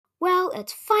Well,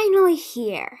 it's finally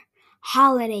here.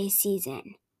 Holiday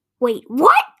season. Wait,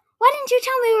 what? Why didn't you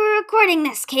tell me we were recording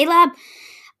this, Caleb?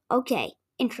 Okay,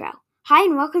 intro. Hi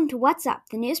and welcome to What's Up,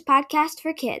 the news podcast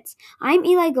for kids. I'm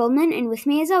Eli Goldman, and with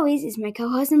me as always is my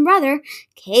co-host and brother,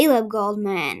 Caleb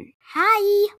Goldman.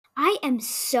 Hi! I am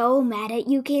so mad at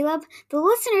you, Caleb. The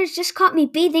listeners just caught me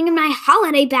bathing in my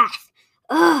holiday bath.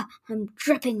 Ugh, I'm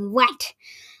dripping wet.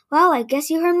 Well, I guess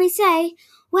you heard me say,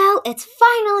 well, it's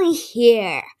finally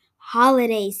here.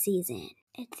 Holiday season.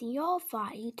 It's your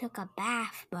fault you took a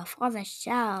bath before the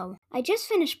show. I just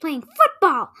finished playing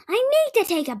football. I need to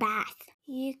take a bath.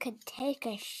 You could take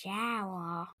a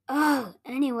shower. Oh,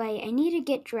 anyway, I need to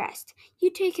get dressed.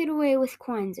 You take it away with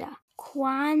Kwanzaa.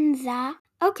 Kwanzaa?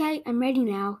 Okay, I'm ready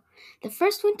now. The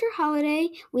first winter holiday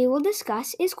we will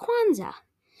discuss is Kwanzaa.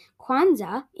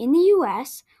 Kwanzaa in the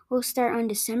U.S. will start on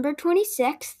December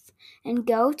 26th and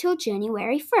go till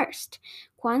January 1st.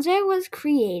 Kwanzaa was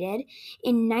created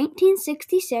in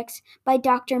 1966 by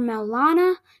Dr.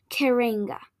 Maulana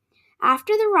Karenga.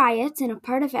 After the riots in a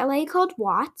part of LA called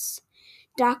Watts,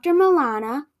 Dr.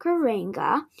 Maulana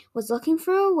Karenga was looking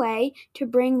for a way to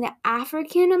bring the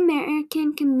African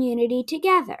American community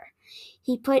together.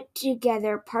 He put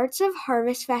together parts of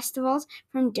harvest festivals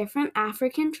from different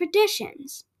African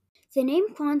traditions. The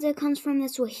name Kwanzaa comes from the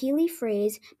Swahili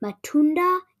phrase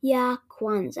Matunda ya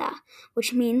Kwanzaa,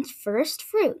 which means first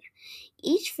fruit.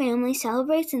 Each family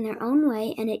celebrates in their own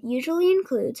way, and it usually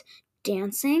includes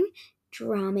dancing,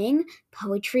 drumming,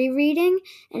 poetry reading,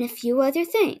 and a few other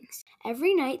things.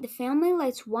 Every night, the family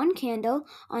lights one candle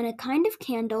on a kind of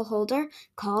candle holder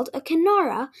called a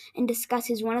kinara and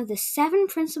discusses one of the 7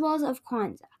 principles of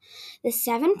Kwanzaa. The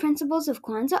 7 principles of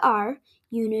Kwanzaa are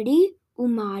unity,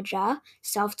 umoja,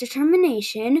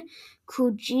 self-determination,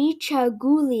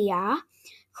 kujichagulia,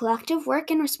 collective work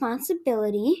and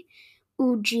responsibility,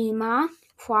 ujima,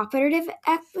 cooperative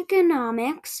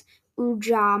economics,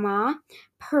 ujamaa,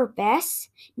 purpose,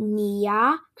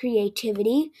 nia,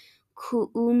 creativity,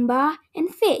 kuumba,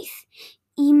 and faith,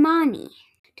 imani.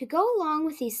 To go along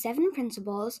with these 7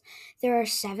 principles, there are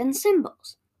 7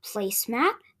 symbols: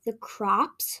 placemat, the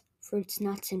crops, fruits,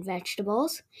 nuts, and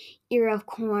vegetables, ear of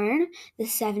corn, the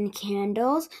 7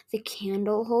 candles, the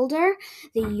candle holder,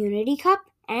 the unity cup,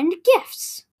 and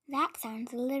gifts. That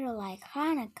sounds a little like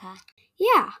Hanukkah.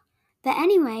 Yeah, but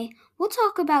anyway, we'll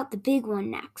talk about the big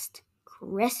one next.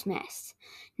 Christmas.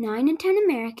 9 in 10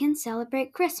 Americans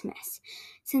celebrate Christmas.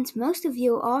 Since most of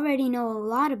you already know a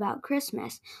lot about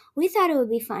Christmas, we thought it would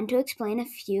be fun to explain a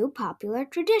few popular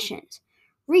traditions.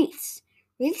 Wreaths.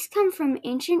 Wreaths come from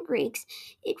ancient Greeks.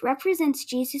 It represents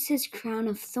Jesus' crown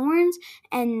of thorns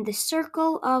and the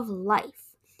circle of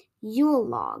life. Yule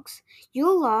logs.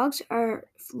 Yule logs are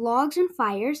logs and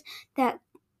fires that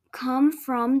come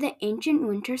from the ancient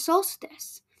winter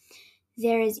solstice.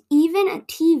 There is even a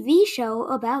TV show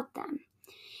about them.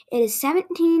 It is a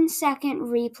 17-second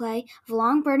replay of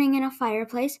long burning in a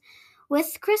fireplace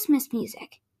with Christmas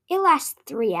music. It lasts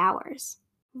 3 hours.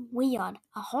 Weird.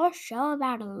 A whole show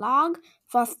about a log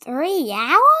for 3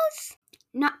 hours?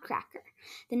 Nutcracker.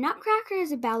 The Nutcracker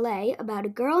is a ballet about a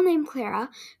girl named Clara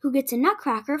who gets a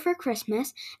nutcracker for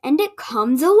Christmas and it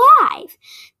comes alive.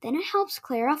 Then it helps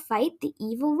Clara fight the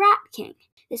evil Rat King.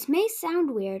 This may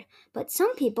sound weird, but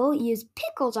some people use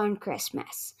pickles on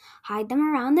Christmas, hide them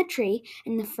around the tree,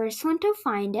 and the first one to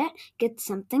find it gets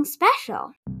something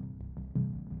special.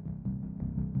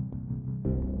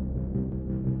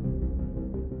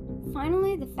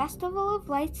 Finally, the festival of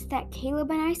lights that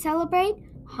Caleb and I celebrate,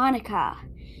 Hanukkah.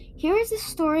 Here is the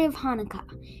story of Hanukkah.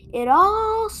 It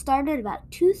all started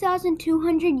about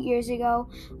 2,200 years ago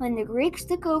when the Greeks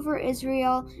took over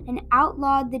Israel and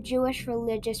outlawed the Jewish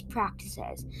religious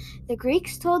practices. The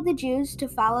Greeks told the Jews to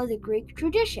follow the Greek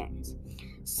traditions.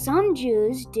 Some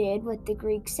Jews did what the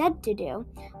Greeks said to do,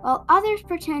 while others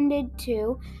pretended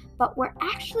to, but were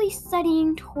actually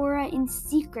studying Torah in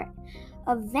secret.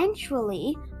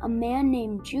 Eventually, a man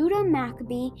named Judah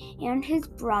Maccabee and his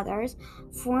brothers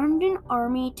formed an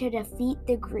army to defeat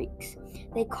the Greeks.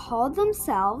 They called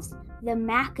themselves the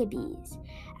Maccabees.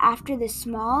 After the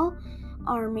small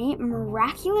army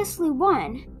miraculously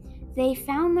won, they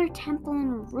found their temple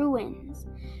in ruins.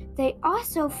 They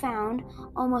also found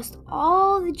almost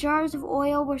all the jars of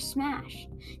oil were smashed.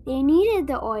 They needed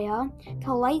the oil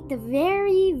to light the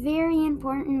very, very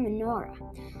important menorah.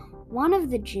 One of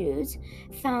the Jews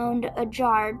found a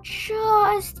jar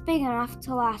just big enough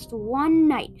to last 1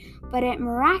 night, but it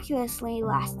miraculously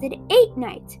lasted 8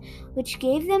 nights, which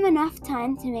gave them enough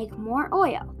time to make more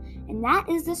oil. And that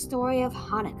is the story of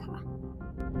Hanukkah.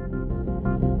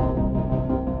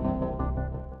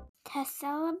 To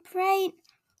celebrate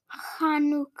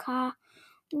Hanukkah,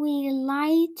 We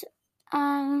light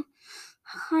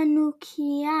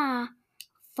Hanukkah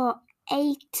for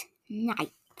 8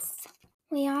 nights.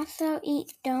 We also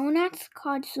eat donuts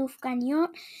called sufganiyot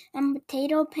and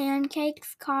potato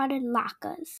pancakes called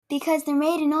latkes, because they're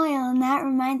made in oil and that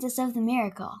reminds us of the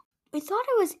miracle. We thought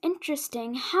it was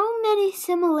interesting how many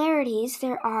similarities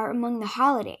there are among the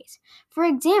holidays. For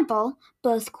example,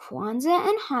 both Kwanzaa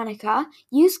and Hanukkah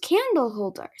use candle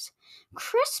holders.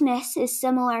 Christmas is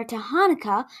similar to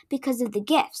Hanukkah because of the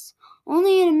gifts.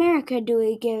 Only in America do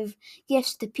we give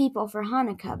gifts to people for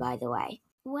Hanukkah, by the way.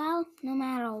 Well, no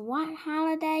matter what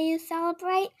holiday you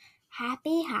celebrate,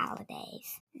 happy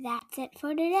holidays. That's it for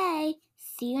today.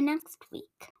 See you next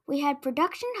week. We had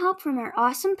production help from our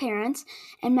awesome parents,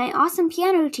 and my awesome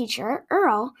piano teacher,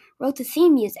 Earl, wrote the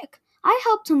theme music. I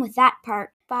helped him with that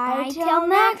part. Bye till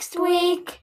next week.